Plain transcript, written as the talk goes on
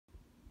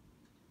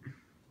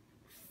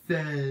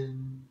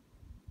Listen.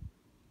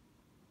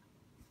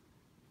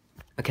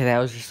 Okay, that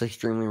was just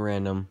extremely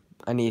random.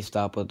 I need to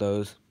stop with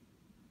those.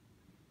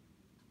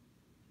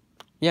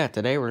 Yeah,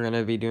 today we're going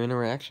to be doing a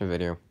reaction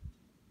video.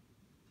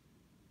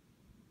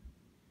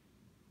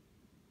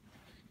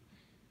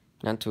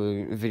 Not to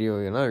a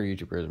video another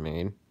YouTuber has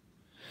made.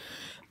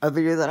 A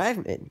video that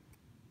I've made.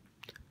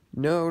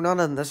 No, not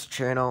on this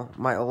channel.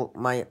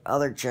 My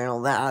other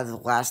channel that has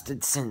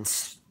lasted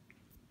since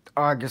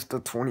August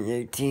of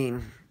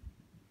 2018.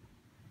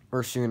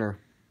 Or sooner.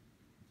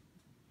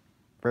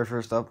 My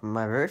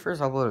very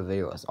first uploaded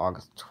video was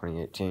August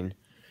 2018.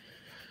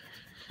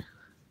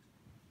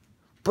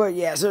 But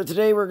yeah, so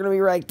today we're going to be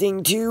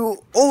reacting to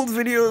old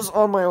videos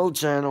on my old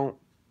channel.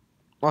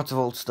 Lots of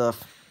old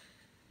stuff.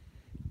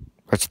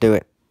 Let's do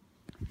it.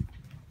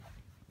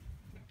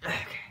 Okay.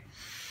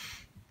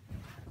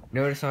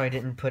 Notice how I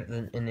didn't put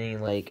in any,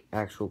 like,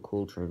 actual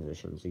cool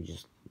transitions. I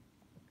just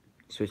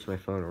switched my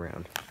phone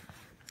around.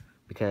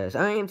 Because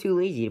I am too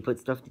lazy to put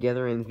stuff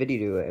together in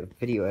video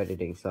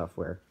editing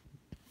software.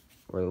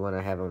 Or the one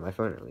I have on my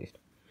phone, at least.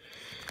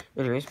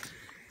 Anyways.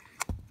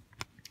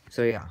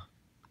 So, yeah.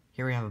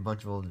 Here we have a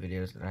bunch of old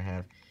videos that I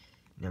have.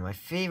 Now, my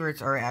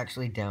favorites are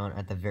actually down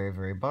at the very,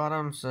 very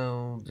bottom,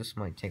 so this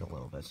might take a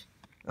little bit.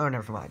 Oh,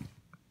 never mind.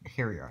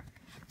 Here we are.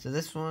 So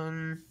this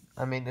one,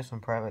 I made this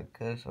one private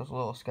because I was a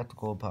little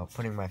skeptical about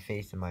putting my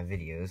face in my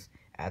videos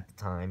at the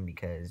time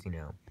because, you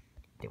know,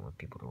 I didn't want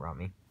people to rob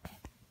me.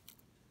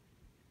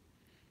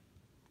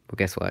 But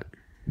guess what?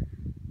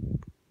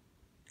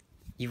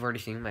 You've already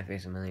seen my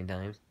face a million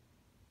times.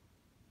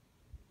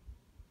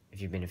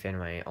 If you've been a fan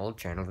of my old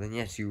channel, then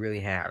yes, you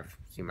really have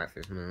seen my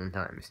face a million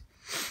times.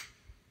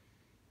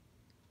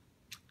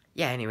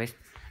 Yeah, anyways.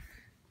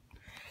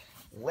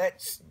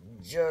 Let's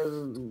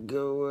just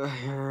go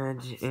ahead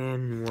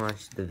and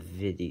watch the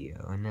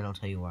video. And then I'll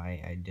tell you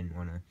why I didn't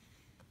want to...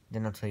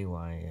 Then I'll tell you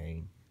why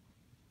I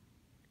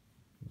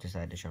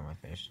decided to show my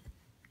face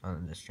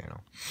on this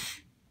channel.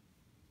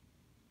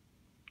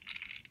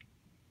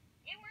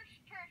 It works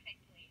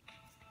perfectly.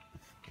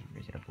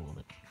 Raise it up a little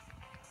bit.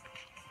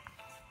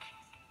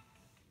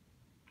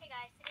 Hey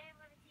guys, today I'm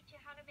going to teach you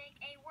how to make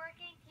a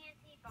working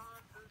TNT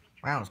bomb movie.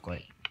 Wow, that was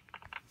quick.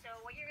 So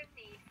what you're going to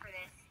need for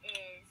this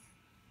is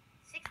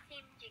 16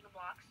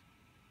 gigablocks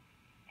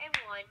and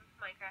 1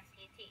 Minecraft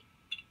TNT.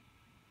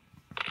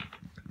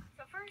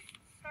 So first,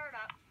 start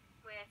up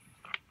with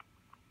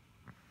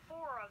 4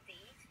 of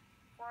these,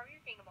 4 of your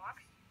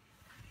gigablocks,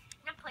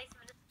 and then place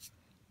them in the...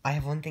 I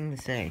have one thing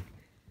to say.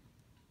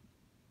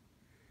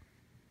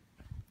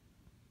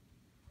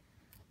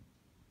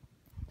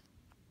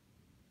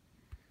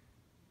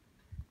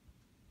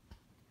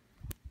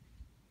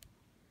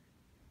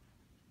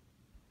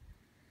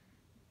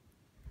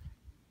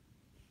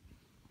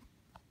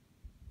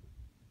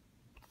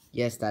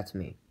 Yes, that's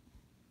me.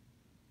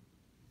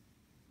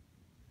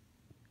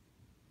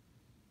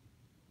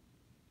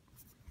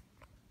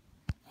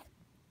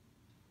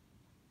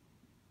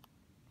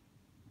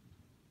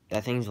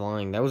 That thing's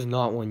lying. That was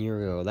not 1 year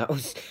ago. That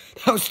was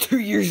 2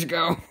 years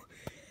ago.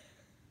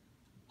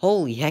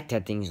 Holy heck,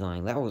 that thing's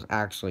lying. That was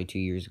actually 2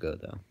 years ago,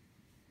 though.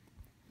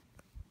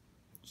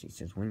 She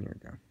says 1 year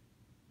ago.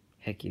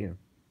 Heck you.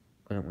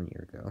 Wasn't 1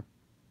 year ago.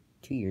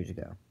 2 years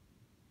ago.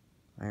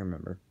 I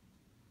remember.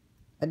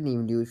 I didn't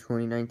even do a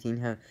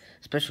 2019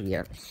 special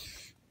yet.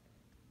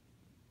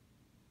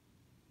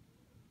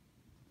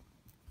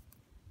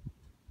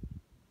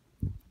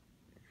 You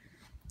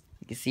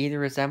can see the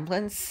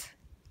resemblance?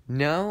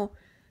 No?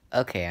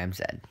 Okay, I'm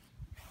sad.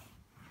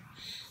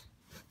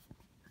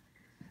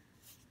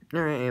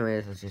 Alright,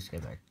 anyways, let's just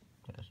get back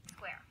to this.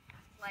 Square,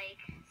 like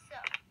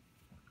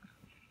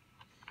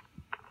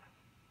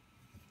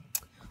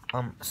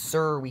so.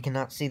 Sir, we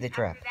cannot see the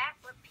trap. After that,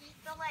 repeat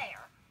the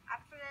layer.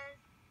 After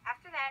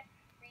that,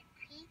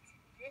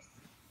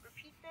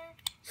 repeat the...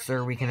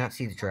 Sir, we cannot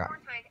see the trap.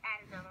 One more time to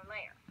add another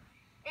layer.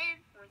 Then,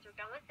 once you're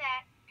done with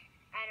that,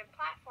 add a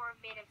platform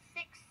made of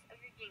 6 of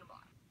your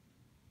gigablocks.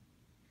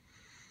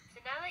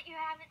 So now that you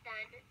have it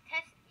done,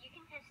 you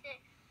can test it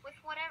with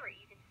whatever.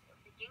 You can test it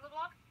with a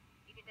gigablock,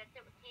 you can test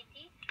it with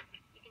TNT,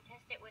 you can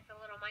test it with a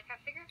little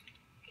Minecraft figure,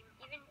 you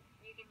can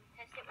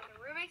test it with a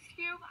Rubik's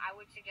Cube. I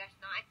would suggest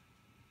not.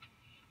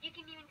 You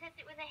can even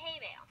test it with a hay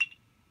bale.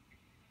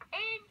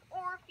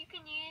 Or you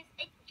can use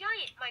a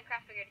giant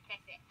Minecraft figure to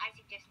test it. I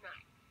suggest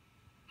not.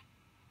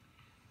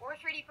 Or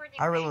 3D printing.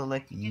 I really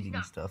like the eating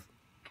stuff.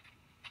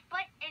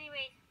 But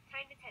anyways,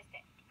 time to test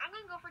it. I'm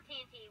going to go for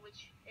TNT,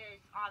 which is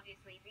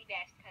obviously the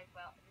best because,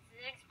 well, this is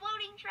an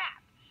exploding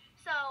trap.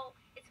 So,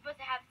 it's supposed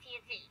to have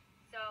TNT.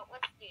 So,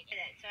 let's do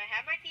it. So, I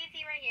have my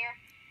TNT right here.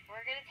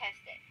 We're going to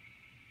test it.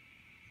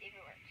 See if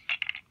it works.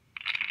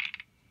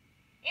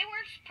 It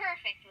works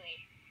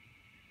perfectly.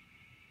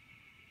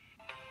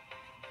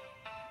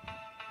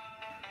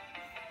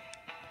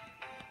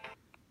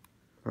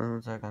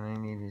 One second, I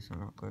need to do something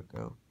real quick.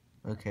 Oh,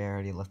 okay, I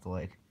already left the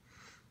lake.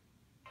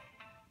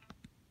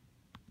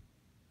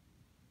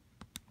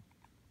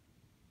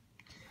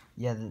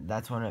 Yeah,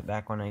 that's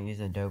back when I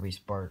used Adobe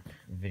Spark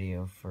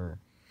video for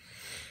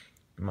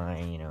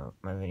my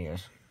my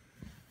videos.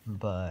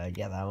 But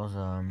yeah, that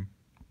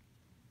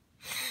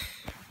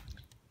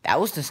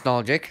was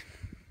nostalgic.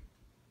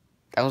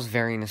 That was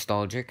very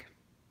nostalgic.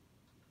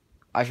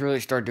 I should really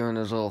start doing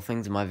those little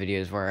things in my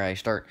videos where I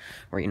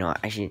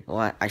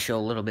show a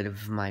little bit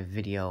of my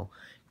video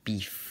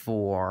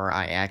before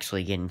I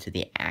actually get into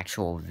the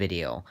actual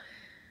video.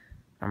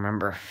 I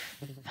remember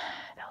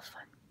that was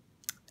fun.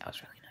 That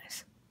was really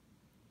nice.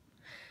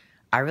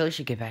 I really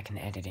should get back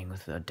into editing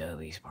with the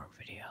Adobe Spark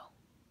video.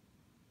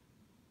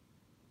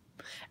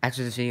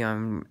 After this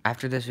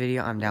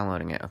video, I'm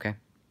downloading it, okay?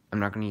 I'm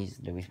not going to use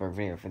the Adobe Spark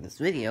video for this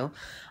video.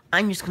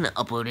 I'm just going to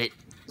upload it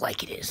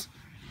like it is.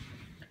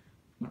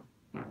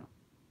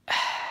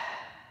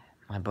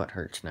 My butt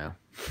hurts now.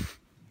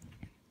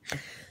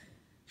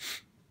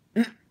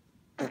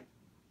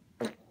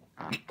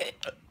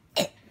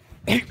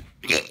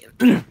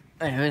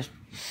 Anyways.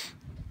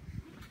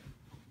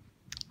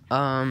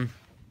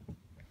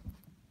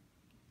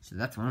 So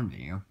that's one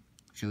video.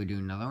 Should we do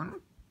another one?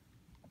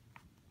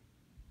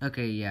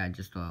 Okay, yeah,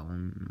 just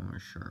one more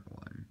short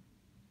one.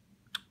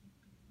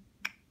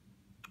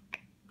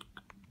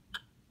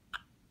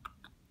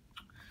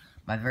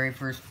 My very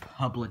first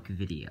public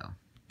video.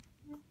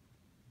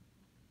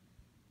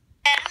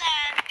 Come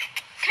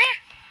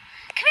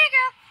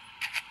here,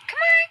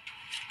 girl.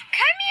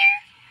 Come here.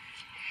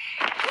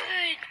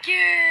 Good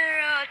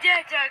girl.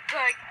 That's a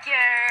good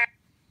girl.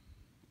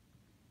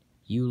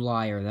 You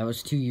liar, that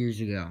was 2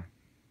 years ago.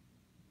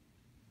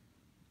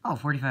 Oh,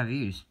 45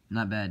 views.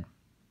 Not bad.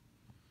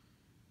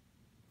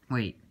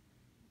 Wait.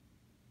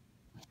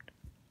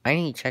 I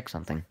need to check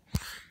something.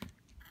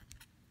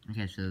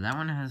 Okay, so that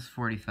one has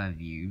 45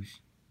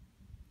 views.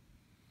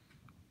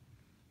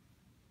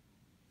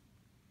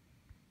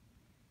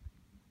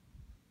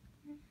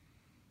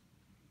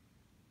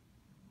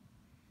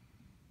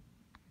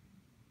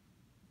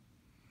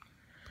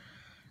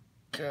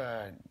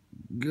 God,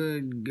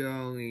 good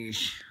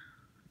gollish.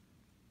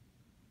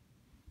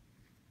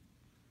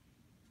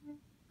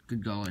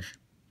 Good gollish.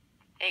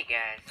 Hey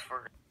guys,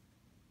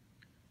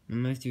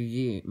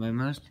 My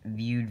most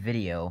viewed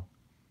video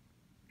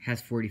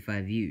has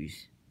 45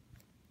 views.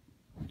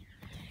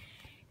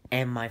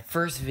 And my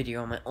first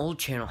video on my old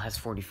channel has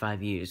 45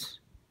 views.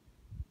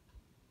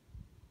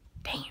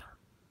 Damn.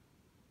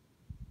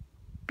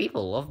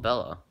 People love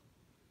Bella.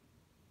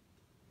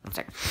 One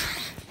second.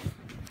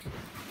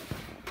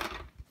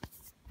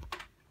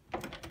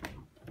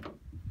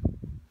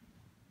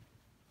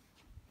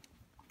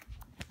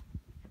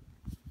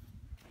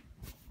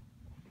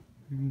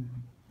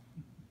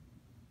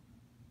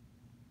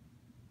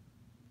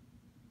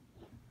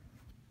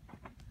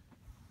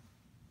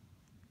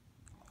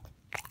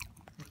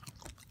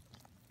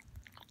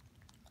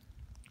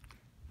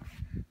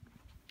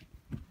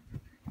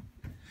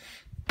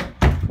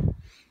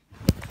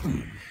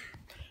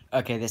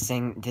 Okay, this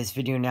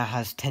video now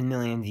has 10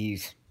 million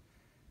views.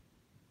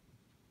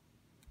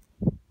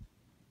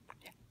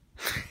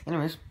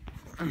 Anyways.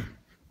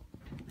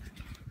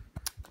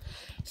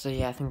 So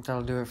yeah, I think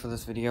that'll do it for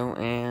this video,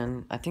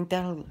 and I think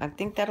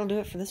that'll do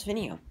it for this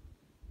video.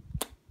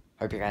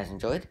 Hope you guys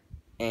enjoyed,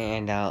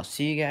 and I'll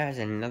see you guys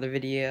in another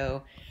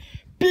video.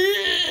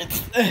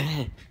 Peace.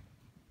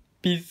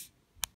 Peace.